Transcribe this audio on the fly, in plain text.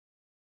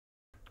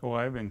Oh,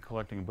 I've been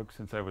collecting books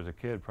since I was a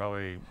kid,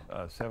 probably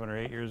 7 or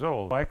 8 years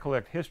old. I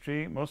collect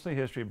history, mostly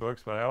history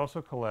books, but I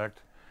also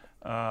collect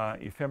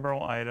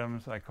ephemeral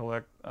items. I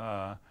collect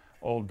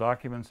old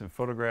documents and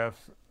photographs.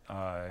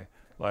 I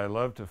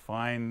love to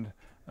find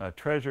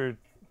treasure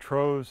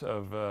troves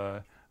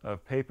of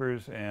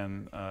papers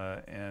and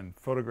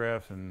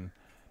photographs, and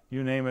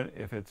you name it.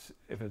 If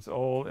it's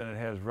old and it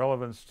has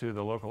relevance to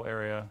the local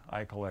area,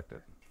 I collect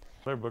it.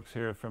 There are books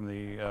here from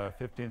the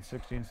 15th,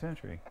 16th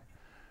century.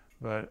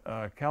 But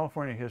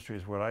California history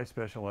is what I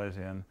specialize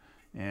in,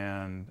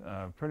 and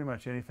pretty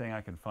much anything I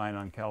can find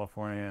on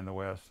California in the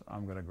West,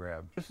 I'm going to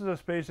grab. This is a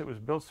space that was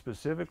built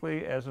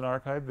specifically as an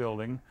archive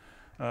building.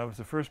 It was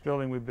the first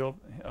building we built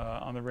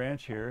on the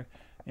ranch here,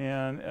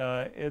 and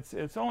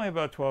it's only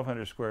about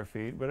 1,200 square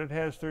feet, but it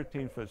has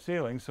 13-foot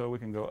ceilings, so we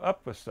can go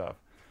up with stuff.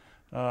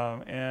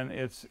 And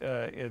it's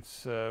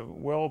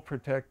well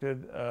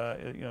protected,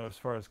 you know, as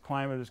far as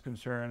climate is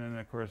concerned, and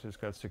of course it's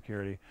got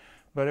security.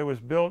 But it was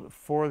built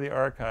for the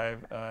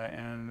archive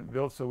and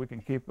built so we can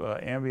keep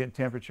ambient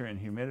temperature and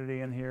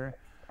humidity in here.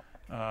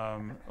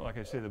 Like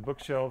I say, the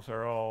bookshelves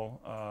are all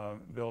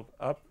built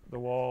up the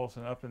walls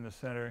and up in the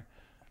center,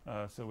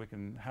 so we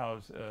can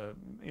house,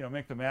 you know,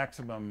 make the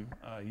maximum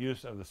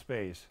use of the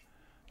space.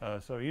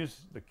 So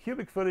use the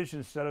cubic footage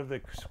instead of the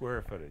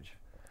square footage.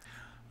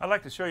 I'd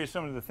like to show you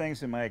some of the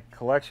things in my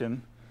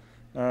collection.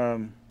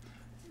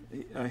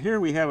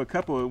 Here we have a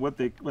couple of what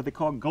they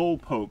call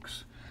gold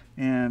pokes.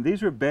 And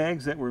these are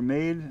bags that were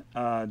made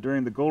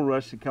during the gold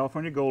rush, the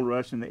California gold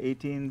rush in the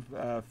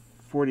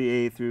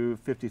 1848 through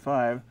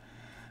 55,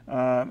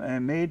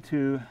 and made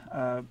to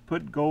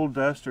put gold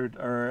dust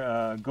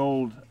or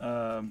gold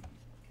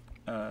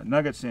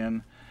nuggets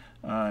in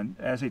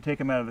as they take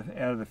them out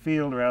of the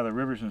field or out of the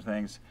rivers and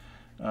things.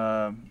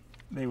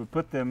 They would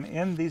put them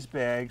in these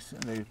bags,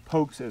 the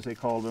pokes as they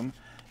called them,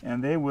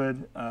 and they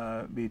would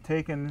be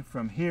taken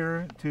from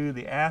here to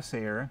the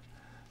assayer.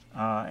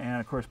 And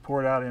of course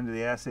poured out into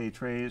the assay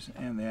trays,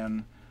 and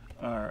then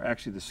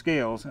actually the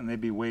scales, and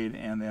they'd be weighed,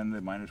 and then the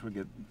miners would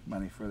get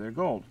money for their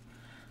gold.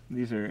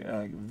 These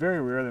are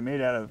very rare. They're made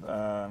out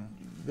of,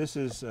 this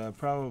is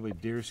probably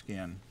deer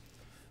skin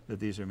that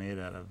these are made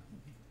out of.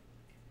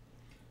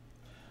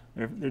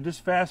 They're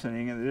just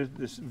fascinating, and they're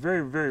just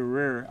very, very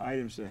rare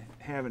items to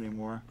have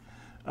anymore.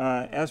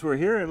 As we're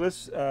here,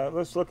 let's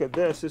look at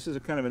this. This is a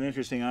kind of an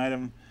interesting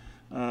item.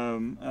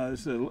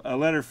 This is a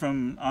letter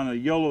on a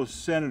Yolo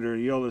senator.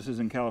 Yolo, this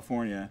is in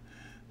California.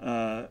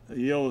 A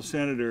Yolo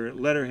senator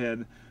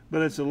letterhead,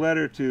 but it's a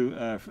letter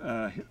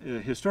to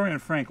historian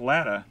Frank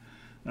Latta,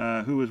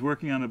 who was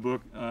working on a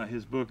book,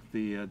 his book,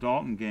 The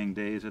Dalton Gang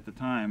Days at the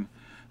time,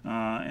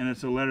 and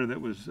it's a letter that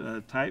was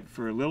typed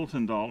for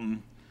Littleton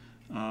Dalton,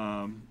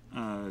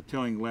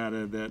 telling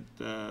Latta that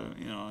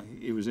you know,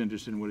 he was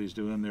interested in what he's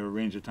doing. They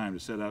arranged a time to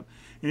set up.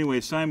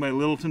 Anyway, signed by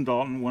Littleton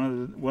Dalton,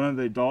 one of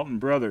the Dalton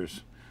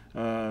brothers.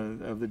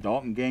 Of the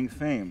Dalton Gang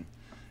fame.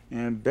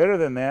 And better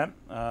than that,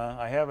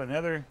 I have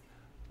another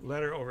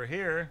letter over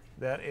here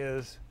that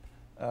is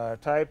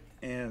typed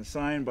and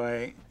signed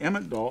by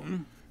Emmett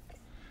Dalton,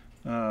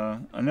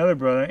 another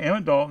brother.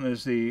 Emmett Dalton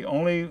is the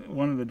only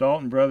one of the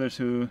Dalton brothers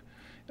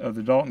of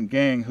the Dalton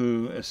Gang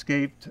who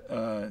escaped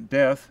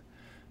death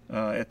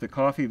at the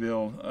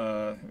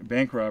Coffeyville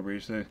bank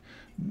robberies. The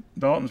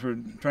Daltons were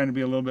trying to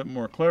be a little bit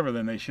more clever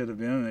than they should have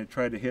been, and they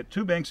tried to hit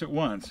 2 banks at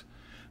once.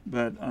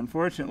 But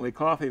unfortunately,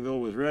 Coffeyville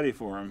was ready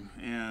for him,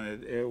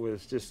 and it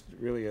was just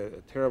really a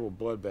terrible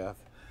bloodbath.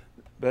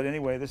 But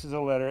anyway, this is a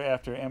letter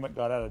after Emmett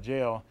got out of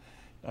jail.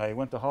 He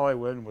went to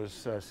Hollywood and was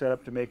set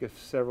up to make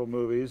several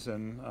movies,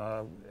 and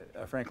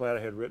Frank Latta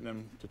had written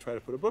him to try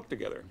to put a book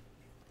together.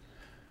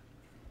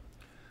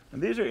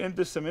 And these are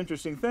just some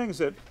interesting things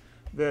that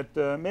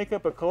make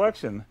up a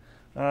collection.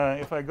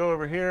 If I go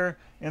over here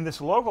in this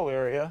local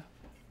area,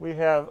 we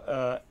have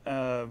a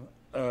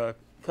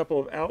couple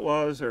of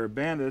outlaws, or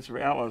bandits, or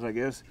outlaws I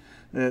guess,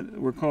 that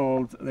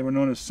they were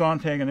known as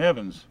Sontag and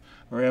Evans,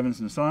 or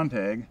Evans and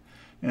Sontag.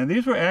 And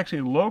these were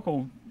actually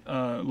local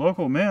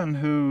men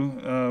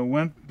who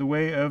went the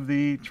way of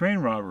the train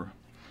robber.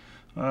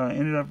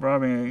 Ended up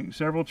robbing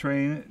several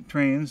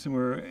trains,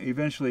 were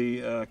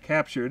eventually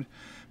captured.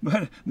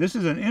 But this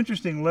is an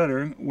interesting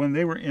letter when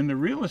they were in the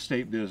real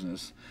estate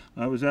business.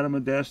 I was out of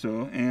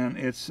Modesto, and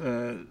it's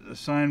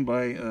signed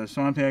by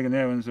Sontag and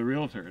Evans, the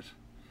realtors.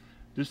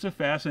 Just a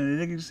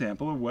fascinating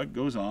example of what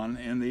goes on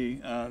in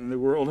the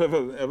world of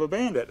a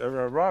bandit,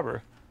 or a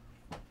robber.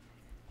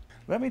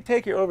 Let me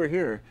take you over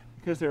here,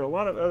 because there are a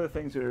lot of other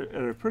things that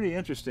are pretty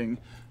interesting.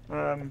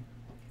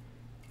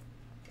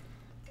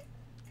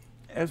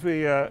 As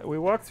we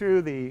walk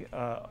through the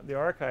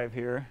archive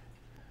here,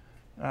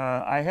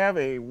 I have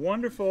a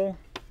wonderful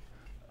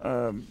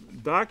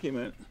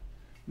document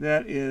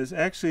that is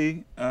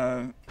actually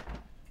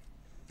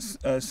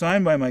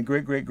signed by my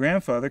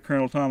great-great-grandfather,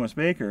 Colonel Thomas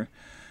Baker.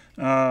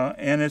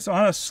 And it's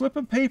on a slip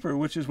of paper,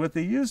 which is what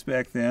they used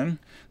back then,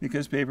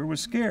 because paper was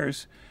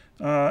scarce.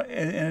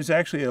 And it's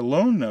actually a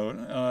loan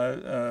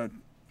note.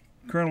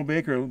 Colonel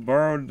Baker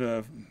borrowed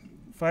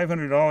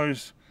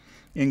 $500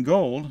 in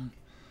gold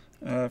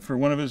for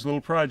one of his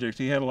little projects.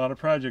 He had a lot of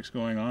projects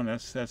going on.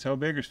 That's how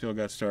Bakersfield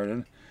got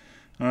started.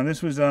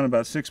 This was done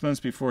about 6 months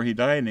before he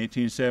died in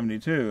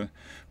 1872.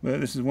 But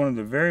this is one of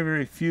the very,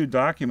 very few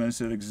documents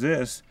that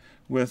exists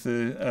with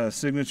the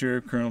signature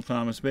of Colonel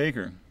Thomas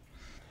Baker.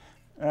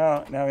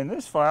 Now in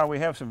this file we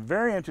have some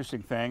very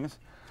interesting things.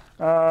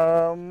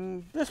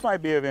 This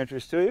might be of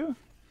interest to you.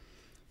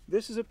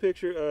 This is a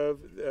picture of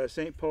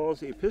St.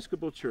 Paul's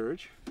Episcopal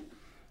Church,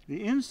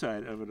 the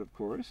inside of it, of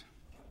course.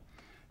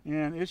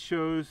 And it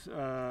shows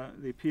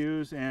the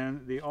pews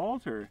and the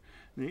altar.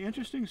 The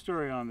interesting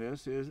story on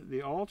this is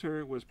the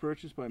altar was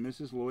purchased by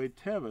Mrs. Lloyd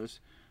Tevis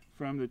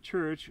from the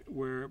church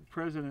where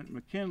President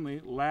McKinley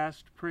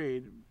last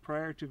prayed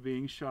prior to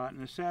being shot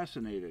and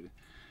assassinated.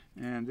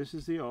 And this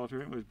is the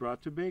altar. It was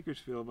brought to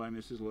Bakersfield by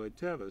Mrs. Lloyd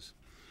Tevis.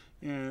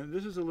 And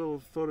this is a little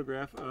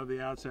photograph of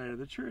the outside of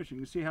the church. You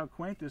can see how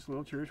quaint this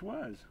little church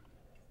was.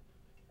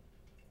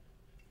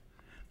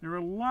 There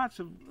were lots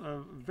of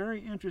very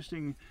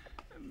interesting,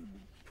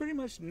 pretty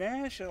much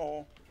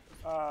nationally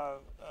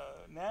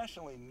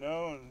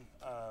known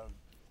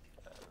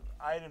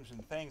items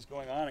and things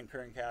going on in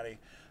Kern County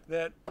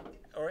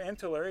or in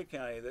Tulare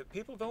County that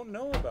people don't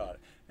know about.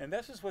 And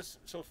this is what's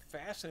so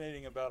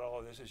fascinating about all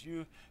of this, is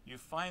you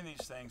find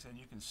these things and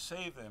you can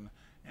save them.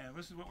 And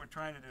this is what we're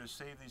trying to do, is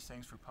save these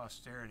things for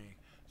posterity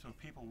so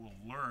people will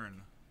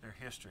learn their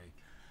history.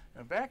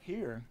 Now back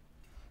here,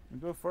 we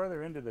go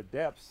further into the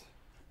depths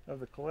of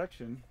the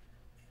collection.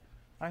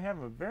 I have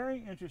a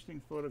very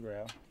interesting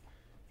photograph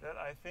that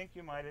I think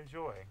you might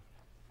enjoy.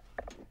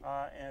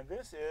 And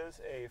this is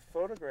a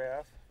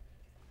photograph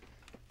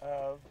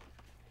of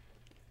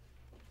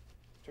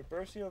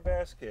Tiburcio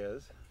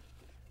Vasquez,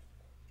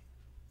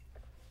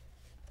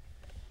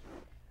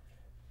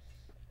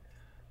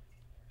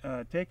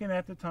 taken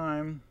at the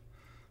time,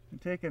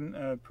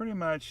 taken pretty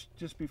much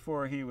just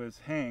before he was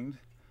hanged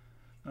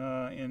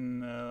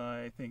in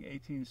I think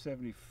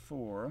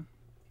 1874.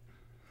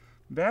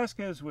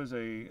 Vasquez was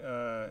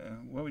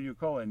what would you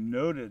call a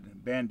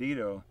noted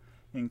bandito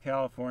in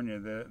California.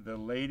 The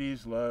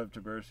ladies loved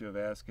Tiburcio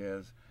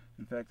Vasquez.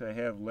 In fact, I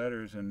have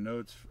letters and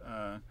notes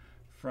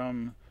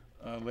from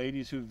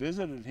ladies who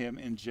visited him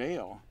in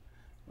jail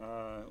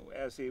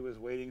as he was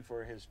waiting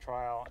for his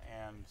trial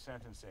and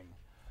sentencing.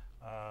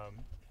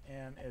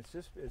 And it's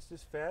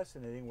just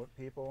fascinating what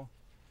people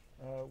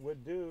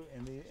would do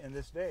in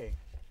this day.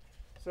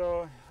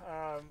 So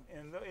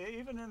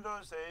even in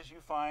those days,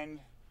 you find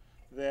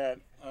that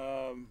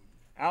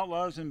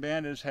outlaws and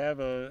bandits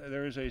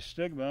there is a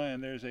stigma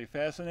and there's a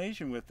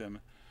fascination with them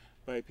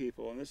by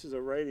people. And this is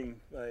a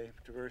writing by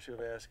Tiburcio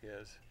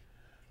Vasquez,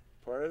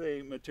 part of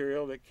the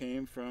material that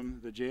came from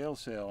the jail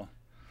cell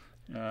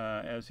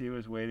as he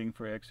was waiting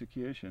for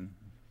execution.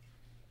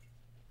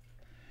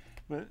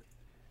 But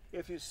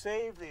if you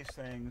save these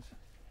things,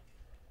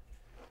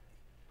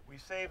 we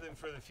save them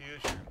for the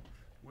future.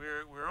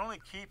 We're only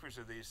keepers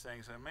of these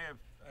things.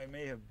 I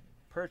may have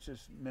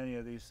purchased many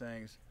of these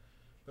things,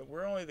 but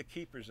we're only the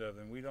keepers of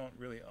them. We don't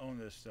really own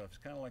this stuff. It's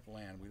kind of like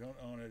land. We don't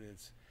own it.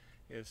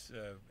 It's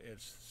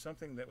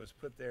something that was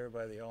put there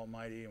by the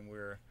Almighty, and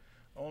we're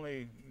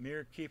only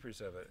mere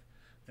keepers of it.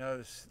 Now,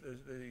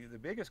 the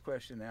biggest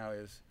question now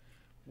is,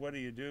 what do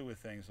you do with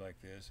things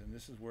like this? And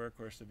this is where, of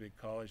course, the big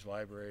college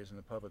libraries and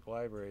the public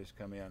libraries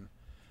come in.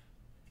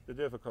 The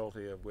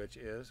difficulty of which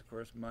is, of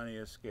course, money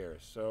is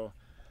scarce. So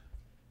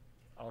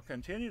I'll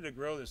continue to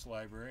grow this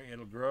library.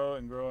 It'll grow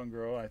and grow and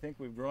grow. I think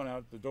we've grown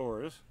out the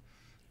doors.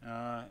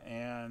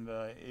 And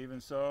even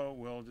so,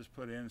 we'll just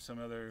put in some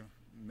other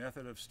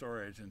method of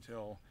storage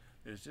until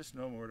there's just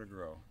no more to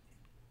grow.